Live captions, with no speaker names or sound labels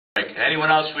Anyone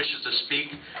else wishes to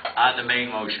speak on the main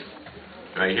motion?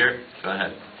 Right here. Go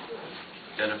ahead.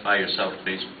 Identify yourself,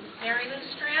 please. Mary Lou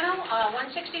Strano,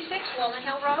 166 Walnut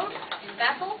Hill Road in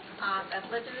Bethel. I've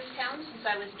lived in this town since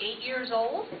I was 8 years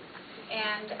old,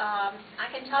 and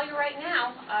I can tell you right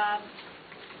now,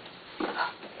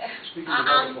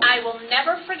 I will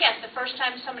never forget the first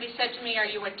time somebody said to me, "Are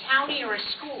you a Townie or a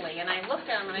Schoolie?" And I looked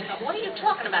at them and I thought, "What are you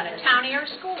talking about, a Townie or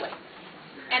a Schoolie?"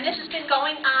 And this has been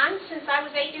going on since I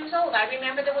was 8 years old. I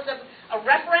remember there was a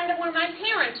referendum where my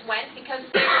parents went because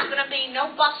there was going to be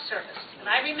no bus service, and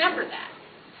I remember that.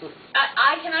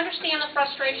 I can understand the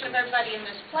frustration of everybody in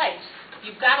this place.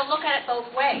 You've got to look at it both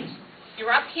ways.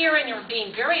 You're up here and you're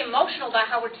being very emotional about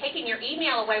how we're taking your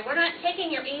email away. We're not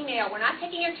taking your email. We're not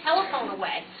taking your telephone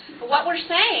away. But what we're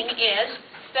saying is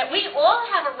that we all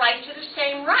have a right to the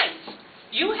same rights.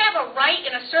 You have a right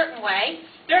in a certain way.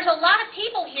 There's a lot of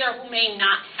people here who may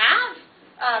not have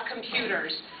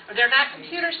computers, or they're not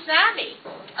computer savvy.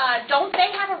 Don't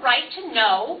they have a right to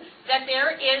know that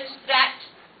there is that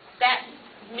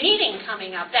meeting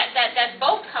coming up, that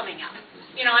vote coming up?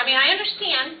 You know, I mean, I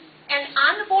understand. And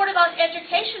on the Board of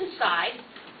Education side,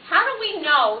 how do we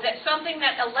know that something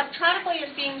that electronically is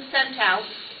being sent out,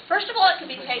 first of all, it can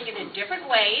be taken in different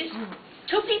ways.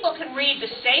 Two people can read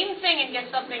the same thing and get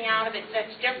something out of it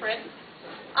that's different.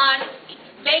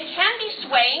 They can be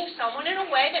swaying someone in a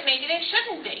way that maybe they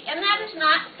shouldn't be, and that is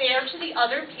not fair to the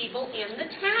other people in the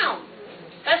town.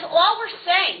 That's all we're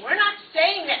saying. We're not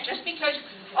saying that just because,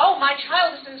 oh, my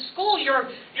child is in school, you're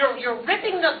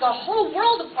ripping the whole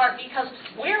world apart because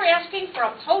we're asking for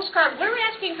a postcard. We're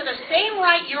asking for the same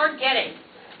right you're getting.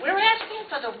 We're asking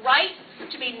for the right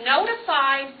to be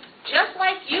notified just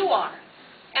like you are.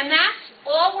 And that's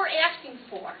all we're asking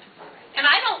for. And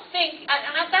I don't think,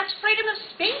 that's freedom of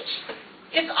speech.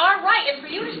 It's our right. And for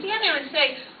you to stand there and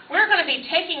say, we're going to be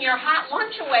taking your hot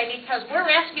lunch away because we're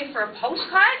asking for a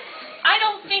postcard, I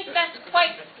don't think that's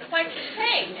quite the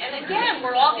same. And again,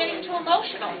 we're all getting too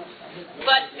emotional.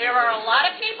 But there are a lot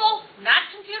of people, not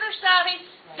computer savvy,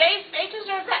 they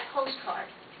deserve that postcard.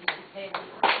 Thank you.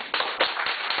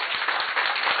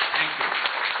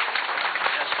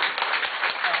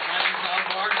 My name is Al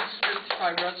Vargas,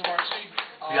 55 Reservoir Street.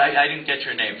 I didn't get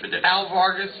your name for this. Al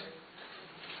Vargas.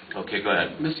 Okay, go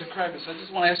ahead. Mr. Krebs, I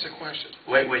just want to ask a question.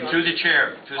 Wait, through the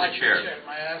chair. Through the chair.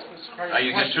 May I ask Mr. Krebs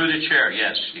You can through the chair,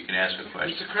 yes. You can ask a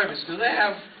question. Mr. Krebs, do they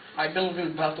have, I've been living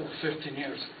in Bethel for 15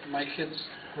 years. My kids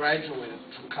graduated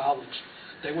from college.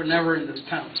 They were never in this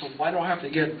town. So why do I have to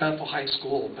get Bethel High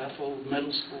School, Bethel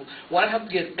Middle School? Why do I have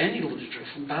to get any literature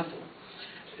from Bethel?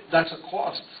 That's a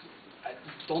cost.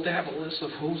 Don't they have a list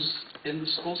of who's in the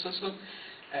school system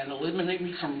and eliminate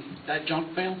me from that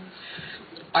junk mail?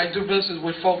 I do business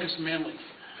with Focus Manly.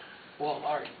 Well,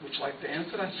 all right. Would you like to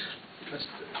answer that?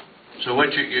 So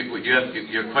what you have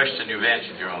your question? You've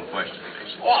answered your own question,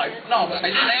 basically. Oh, no, I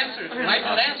didn't answer it. I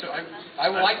didn't answer. I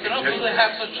would like to know, do they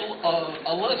have such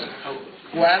a list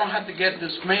where I don't have to get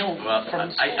this mail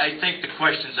from the school? I think the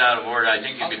question's out of order. I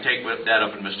think you can take that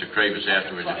up with Mr. Kravitz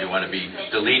afterwards if you want to be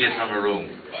deleted from a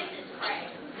room.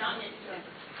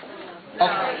 Okay.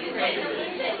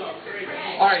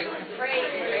 All right.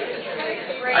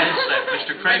 I didn't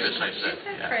say Mr. Kravitz, I said.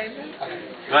 Yeah. Okay.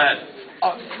 Go ahead.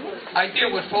 I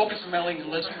deal with focus mailing and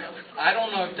list mailing. I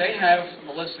don't know if they have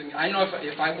a listing. I know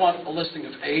if I want a listing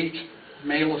of age,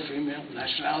 male or female,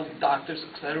 nationality, doctors,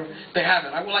 etc., they have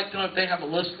it. I would like to know if they have a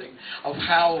listing of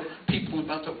how people in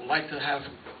Bethel would like to have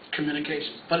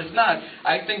communications. But if not,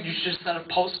 I think you should send a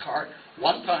postcard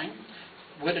one time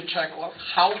with a check off.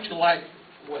 How would you like,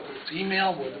 whether it's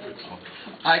email, whether it's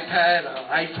iPad,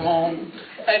 iPhone,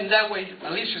 and that way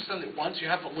at least you send it once. You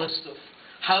have a list of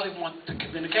how they want to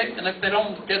communicate, and if they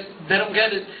don't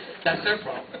get it, that's their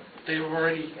problem. You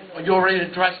already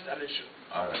addressed that issue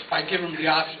by giving them the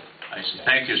option. I see.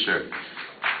 Thank you, sir.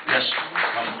 Yes.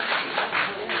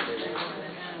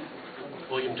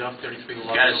 William Duff, 33 Long.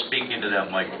 You got to speak into that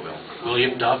mic, Will.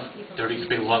 William Duff,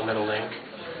 33 Long Meadow Lane.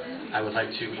 I would like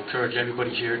to encourage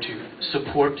everybody here to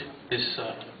support this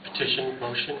petition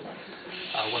motion.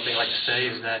 One thing I'd like to say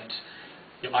is that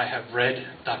I have read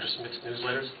Dr. Smith's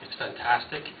newsletters. It's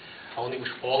fantastic. I only wish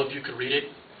all of you could read it,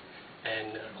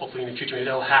 and hopefully in the future maybe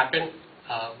that will happen.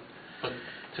 But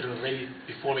to the lady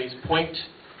before me's point,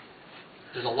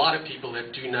 there's a lot of people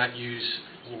that do not use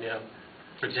email.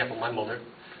 For example, my mother.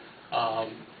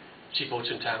 She votes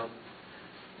in town.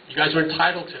 You guys are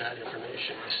entitled to that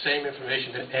information, the same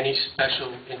information that any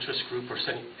special interest group or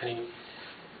any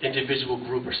individual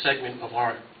group or segment of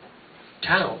our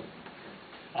town.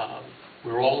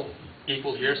 We're all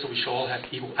equal here, so we should all have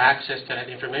equal access to that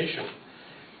information,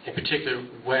 in particular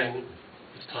when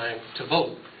it's time to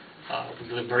vote.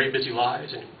 We live very busy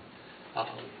lives, and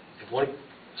if one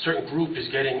certain group is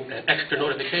getting an extra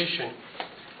notification,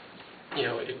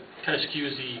 it kind of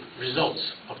skews the results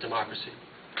of democracy.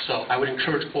 So I would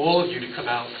encourage all of you to come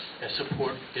out and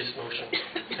support this motion.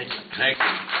 Thank you. Thank you.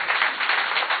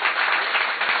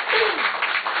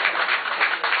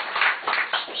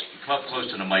 Come up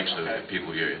close to the mic so that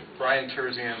people hear you. Brian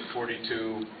Terzian,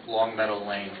 42 Long Meadow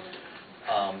Lane.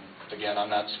 Again, I'm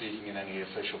not speaking in any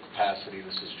official capacity.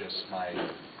 This is just my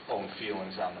own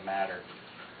feelings on the matter.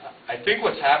 I think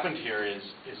what's happened here is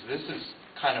this is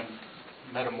kind of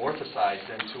metamorphosized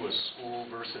into a school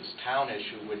versus town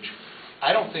issue, which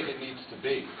I don't think it needs to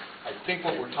be. I think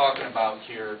what we're talking about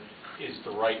here is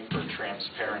the right for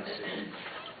transparency.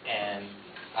 And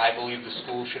I believe the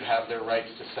school should have their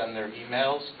rights to send their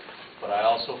emails, but I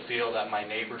also feel that my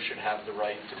neighbor should have the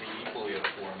right to be equally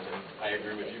informed. And I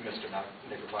agree with you, Mr.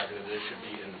 Knickerbocker, that this should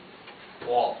be in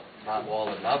all, not all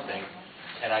or nothing.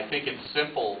 And I think it's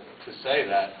simple to say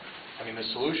that. I mean, the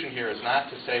solution here is not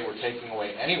to say we're taking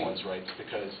away anyone's rights,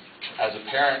 because as a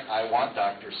parent, I want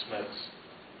Dr. Smith's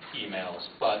emails,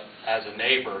 but as a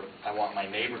neighbor, I want my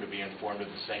neighbor to be informed of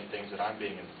the same things that I'm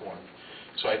being informed.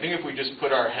 So I think if we just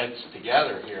put our heads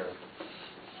together here,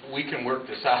 we can work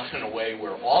this out in a way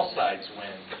where all sides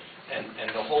win. And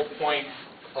the whole point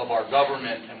of our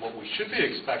government and what we should be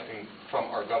expecting from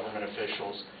our government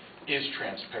officials is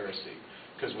transparency.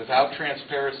 Because without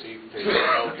transparency, there's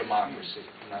no democracy.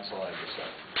 And that's all I have to say.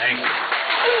 Thank you.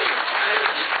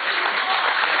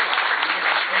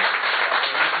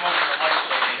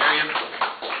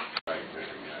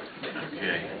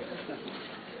 Okay.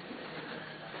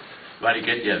 Everybody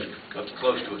get up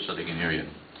close to it so they can hear you.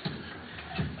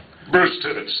 Bruce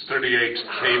Tibbetts, 38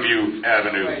 Bayview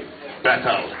Avenue,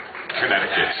 Bethel,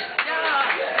 Connecticut.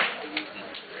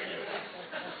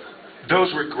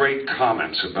 Those were great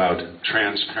comments about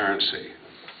transparency.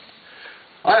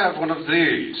 I have one of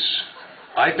these.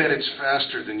 I bet it's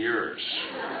faster than yours.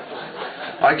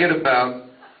 I get about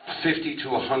 50 to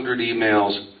 100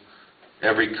 emails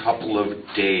every couple of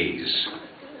days.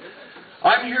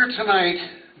 I'm here tonight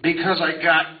because I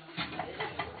got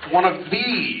one of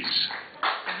these.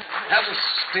 It has a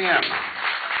stamp.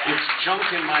 It's junk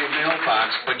in my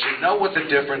mailbox, but you know what the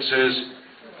difference is?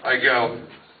 I go,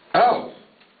 oh.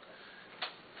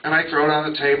 And I throw it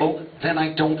on the table, then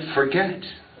I don't forget.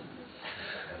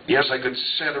 Yes, I could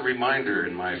set a reminder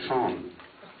in my phone.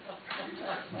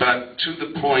 But to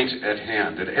the point at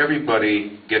hand, that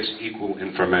everybody gets equal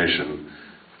information.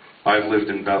 I've lived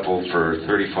in Bethel for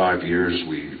 35 years.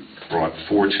 We brought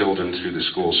 4 children through the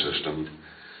school system.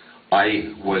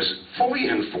 I was fully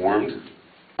informed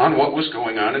on what was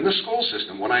going on in the school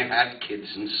system when I had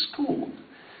kids in school.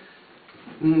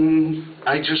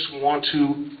 I just want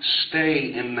to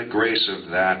stay in the grace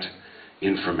of that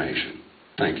information.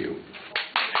 Thank you.